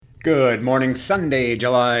Good morning, Sunday,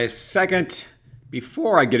 July 2nd.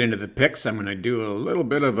 Before I get into the picks, I'm going to do a little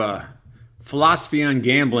bit of a philosophy on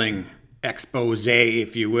gambling expose,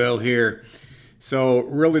 if you will, here. So,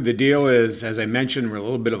 really, the deal is, as I mentioned, we're a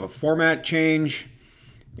little bit of a format change,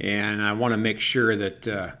 and I want to make sure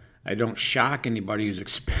that I don't shock anybody who's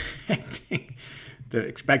expecting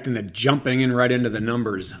the jumping in right into the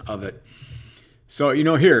numbers of it. So,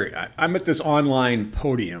 here, I'm at this online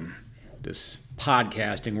podium, this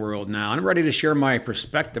podcasting world now, and I'm ready to share my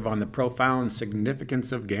perspective on the profound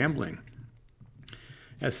significance of gambling.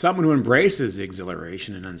 As someone who embraces the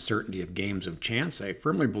exhilaration and uncertainty of games of chance, I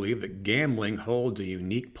firmly believe that gambling holds a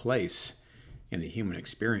unique place in the human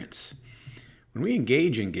experience. When we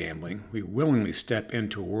engage in gambling, we willingly step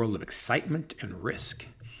into a world of excitement and risk.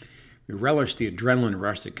 We relish the adrenaline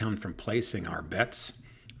rush that comes from placing our bets,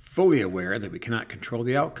 fully aware that we cannot control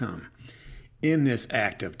the outcome. In this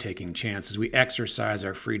act of taking chances, we exercise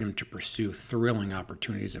our freedom to pursue thrilling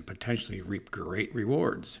opportunities and potentially reap great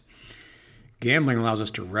rewards. Gambling allows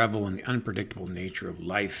us to revel in the unpredictable nature of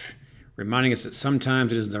life, reminding us that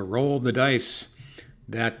sometimes it is the roll of the dice,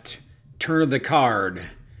 that turn of the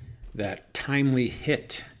card, that timely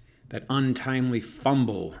hit, that untimely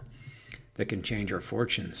fumble that can change our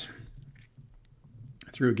fortunes.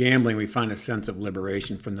 Through gambling, we find a sense of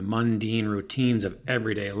liberation from the mundane routines of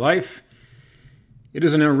everyday life. It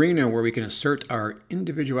is an arena where we can assert our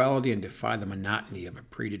individuality and defy the monotony of a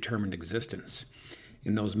predetermined existence.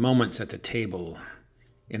 In those moments at the table,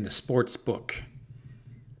 in the sports book,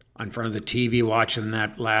 in front of the TV watching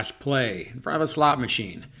that last play, in front of a slot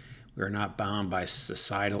machine, we are not bound by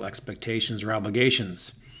societal expectations or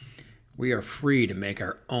obligations. We are free to make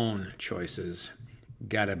our own choices,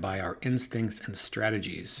 guided by our instincts and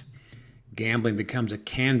strategies. Gambling becomes a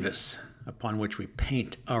canvas upon which we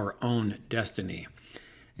paint our own destiny,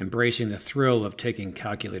 embracing the thrill of taking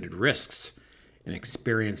calculated risks and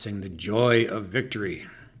experiencing the joy of victory.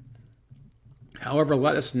 However,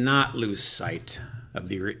 let us not lose sight of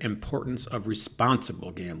the importance of responsible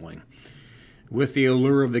gambling. While the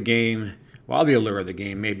allure of the game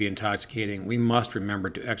may be intoxicating, we must remember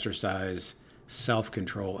to exercise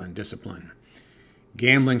self-control and discipline.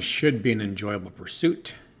 Gambling should be an enjoyable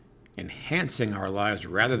pursuit, enhancing our lives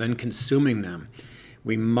rather than consuming them.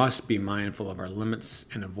 We must be mindful of our limits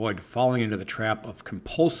and avoid falling into the trap of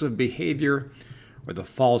compulsive behavior or the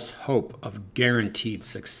false hope of guaranteed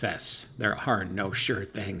success. There are no sure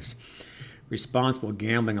things. Responsible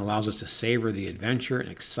gambling allows us to savor the adventure and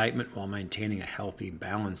excitement while maintaining a healthy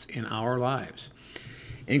balance in our lives.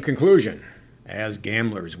 In conclusion, as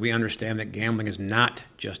gamblers, we understand that gambling is not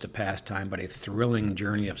just a pastime, but a thrilling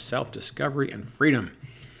journey of self-discovery and freedom.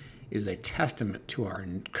 It is a testament to our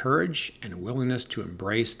courage and willingness to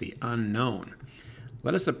embrace the unknown.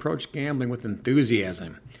 Let us approach gambling with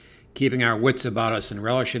enthusiasm, keeping our wits about us and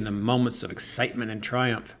relishing the moments of excitement and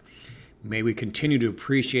triumph. May we continue to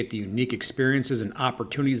appreciate the unique experiences and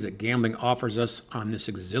opportunities that gambling offers us on this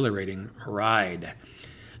exhilarating ride.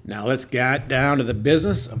 Now let's get down to the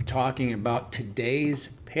business of talking about today's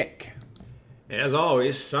pick. As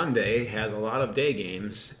always, Sunday has a lot of day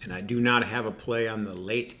games, and I do not have a play on the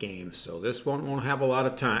late games, so this one won't have a lot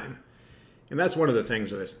of time. And that's one of the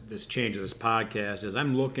things of this change of this podcast is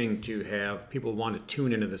I'm looking to have people want to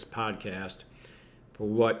tune into this podcast for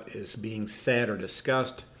what is being said or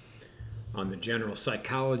discussed on the general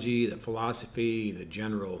psychology, the philosophy, the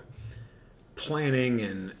general planning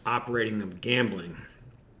and operating of gambling,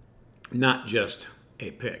 not just a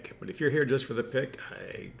pick. But if you're here just for the pick,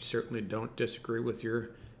 I certainly don't disagree with your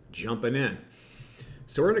jumping in.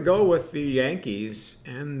 So we're going to go with the Yankees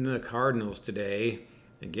and the Cardinals today.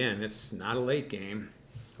 Again, it's not a late game.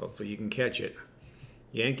 Hopefully you can catch it.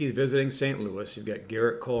 Yankees visiting St. Louis. You've got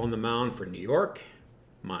Garrett Cole on the mound for New York,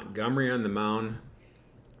 Montgomery on the mound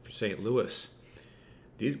for St. Louis.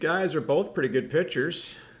 These guys are both pretty good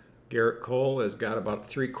pitchers. Garrett Cole has got about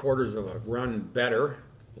 3/4 of a run better,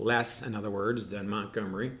 less, in other words, than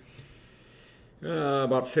Montgomery.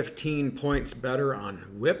 About 15 points better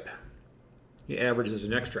on whip. He averages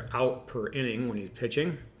an extra out per inning when he's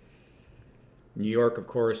pitching. New York, of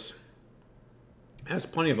course, has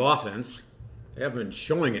plenty of offense. They haven't been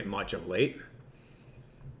showing it much of late.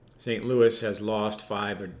 St. Louis has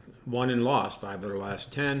won and lost 5 of their last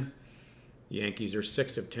 10. The Yankees are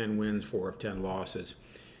 6 of 10 wins, 4 of 10 losses.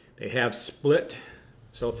 They have split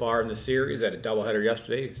so far in the series. At a doubleheader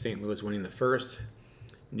yesterday, St. Louis winning the first,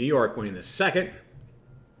 New York winning the second.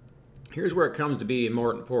 Here's where it comes to be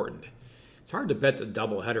more important. It's hard to bet the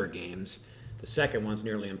doubleheader games. The second one's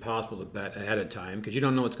nearly impossible to bet ahead of time because you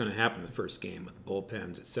don't know what's going to happen in the first game with the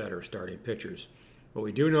bullpens, etc., starting pitchers. What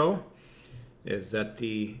we do know is that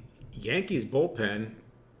the Yankees bullpen,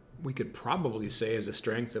 we could probably say, is the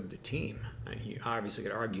strength of the team. You obviously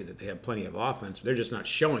could argue that they have plenty of offense, but they're just not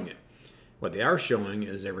showing it. What they are showing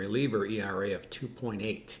is a reliever ERA of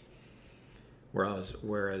 2.8,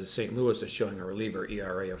 whereas St. Louis is showing a reliever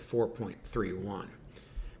ERA of 4.31.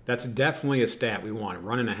 That's definitely a stat we want, a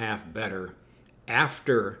run and a half better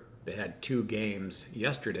after they had 2 games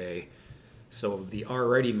yesterday. So the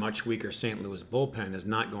already much weaker St. Louis bullpen is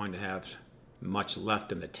not going to have much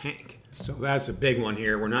left in the tank. So that's a big one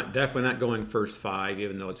here. We're definitely not going first 5,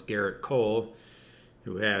 even though it's Garrett Cole,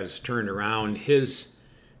 who has turned around his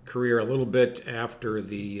career a little bit after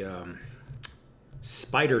the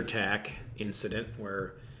spider tack incident,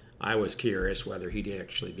 where I was curious whether he'd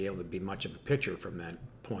actually be able to be much of a pitcher from that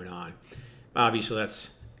point on. Obviously, that's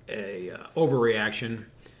a overreaction.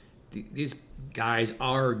 These guys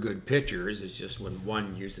are good pitchers. It's just when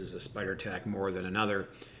one uses a spider tack more than another.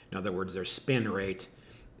 In other words, their spin rate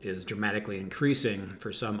is dramatically increasing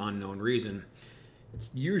for some unknown reason. It's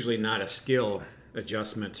usually not a skill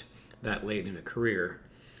adjustment that late in a career.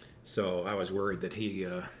 So I was worried that he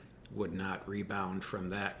would not rebound from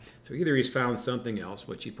that. So either he's found something else,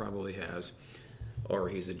 which he probably has, or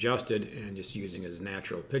he's adjusted and just using his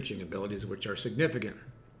natural pitching abilities, which are significant.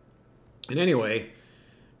 And anyway,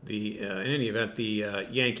 in any event, the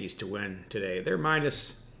Yankees to win today. They're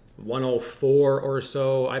minus 104 or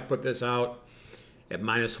so. I put this out at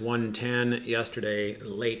minus 110 yesterday,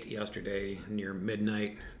 late yesterday, near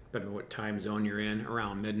midnight, depending on what time zone you're in,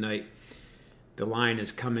 around midnight. The line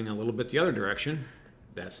is coming a little bit the other direction.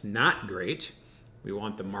 That's not great. We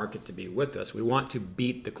want the market to be with us. We want to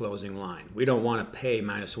beat the closing line. We don't want to pay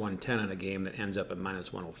minus 110 on a game that ends up at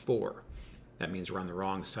minus 104. That means we're on the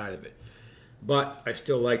wrong side of it. But I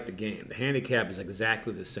still like the game. The handicap is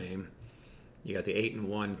exactly the same. You got the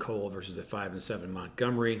 8-1 Cole versus the 5-7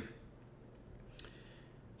 Montgomery.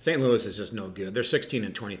 St. Louis is just no good. They're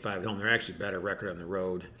 16-25 at home. They're actually better record on the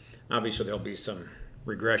road. Obviously, there'll be some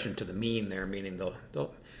regression to the mean there, meaning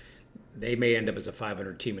they may end up as a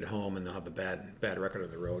 500 team at home and they'll have a bad record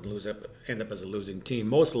on the road and end up as a losing team,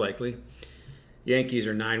 most likely. Yankees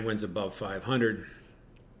are 9 wins above 500,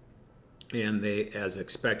 and they, as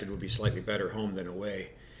expected, will be slightly better home than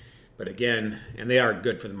away. But again, and they are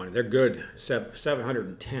good for the money. They're good,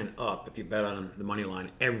 710 up if you bet on the money line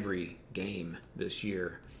every game this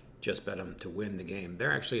year. Just bet them to win the game.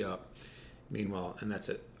 They're actually up. Meanwhile, and that's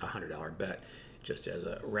a $100 bet, just as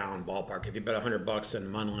a round ballpark. If you bet $100 on the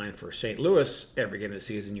money line for St. Louis every game of the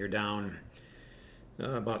season, you're down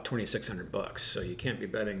about $2,600. So you can't be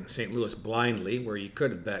betting St. Louis blindly, where you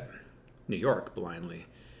could have bet New York blindly.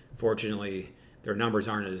 Fortunately, their numbers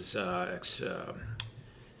aren't as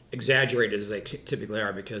exaggerated as they typically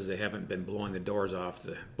are because they haven't been blowing the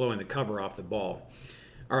cover off the ball.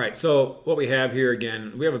 All right, so what we have here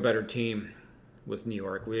again, we have a better team with New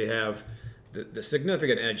York. We have the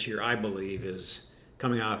significant edge here, I believe, is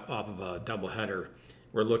coming off of a doubleheader.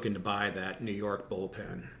 We're looking to buy that New York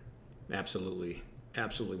bullpen. Absolutely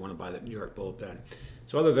want to buy that New York bullpen.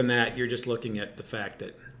 So other than that, you're just looking at the fact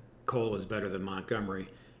that Cole is better than Montgomery.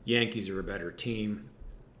 Yankees are a better team.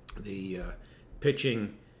 The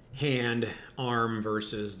pitching hand, arm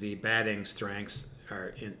versus the batting strengths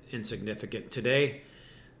are insignificant today.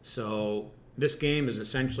 So this game is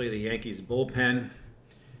essentially the Yankees bullpen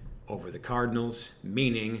over the Cardinals,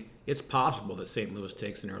 meaning it's possible that St. Louis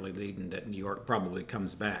takes an early lead and that New York probably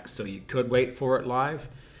comes back. So you could wait for it live,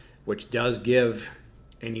 which does give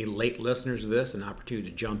any late listeners of this an opportunity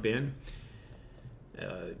to jump in.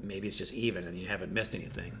 Maybe it's just even and you haven't missed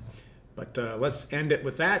anything. But let's end it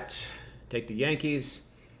with that. Take the Yankees.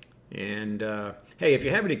 And hey, if you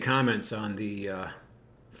have any comments on the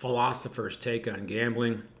Philosophers' take on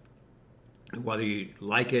gambling, whether you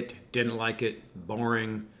like it, didn't like it,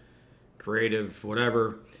 boring, creative,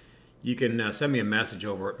 whatever, you can send me a message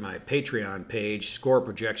over at my Patreon page, Score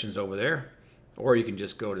Projections over there, or you can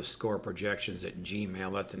just go to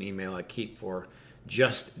scoreprojections@gmail. That's an email I keep for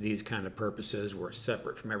just these kind of purposes. We're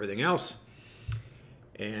separate from everything else.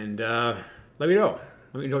 And let me know.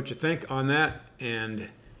 Let me know what you think on that. And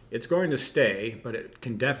it's going to stay, but it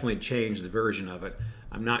can definitely change the version of it.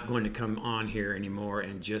 I'm not going to come on here anymore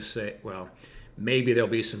and just say, well, maybe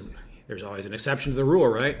there's always an exception to the rule,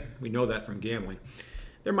 right? We know that from gambling.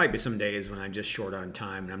 There might be some days when I'm just short on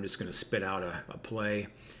time and I'm just going to spit out a play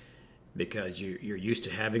because you're used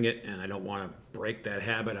to having it, and I don't want to break that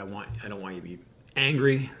habit. I don't want you to be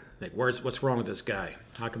angry. Like, what's wrong with this guy?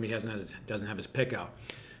 How come he doesn't have his pick out?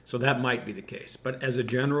 So that might be the case. But as a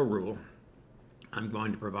general rule, I'm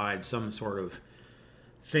going to provide some sort of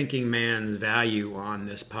thinking man's value on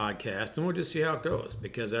this podcast, and we'll just see how it goes,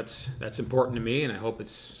 because that's important to me, and I hope it's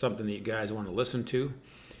something that you guys want to listen to.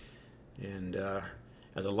 And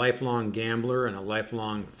as a lifelong gambler and a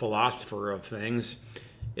lifelong philosopher of things,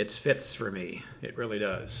 it fits for me. It really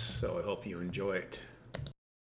does. So I hope you enjoy it.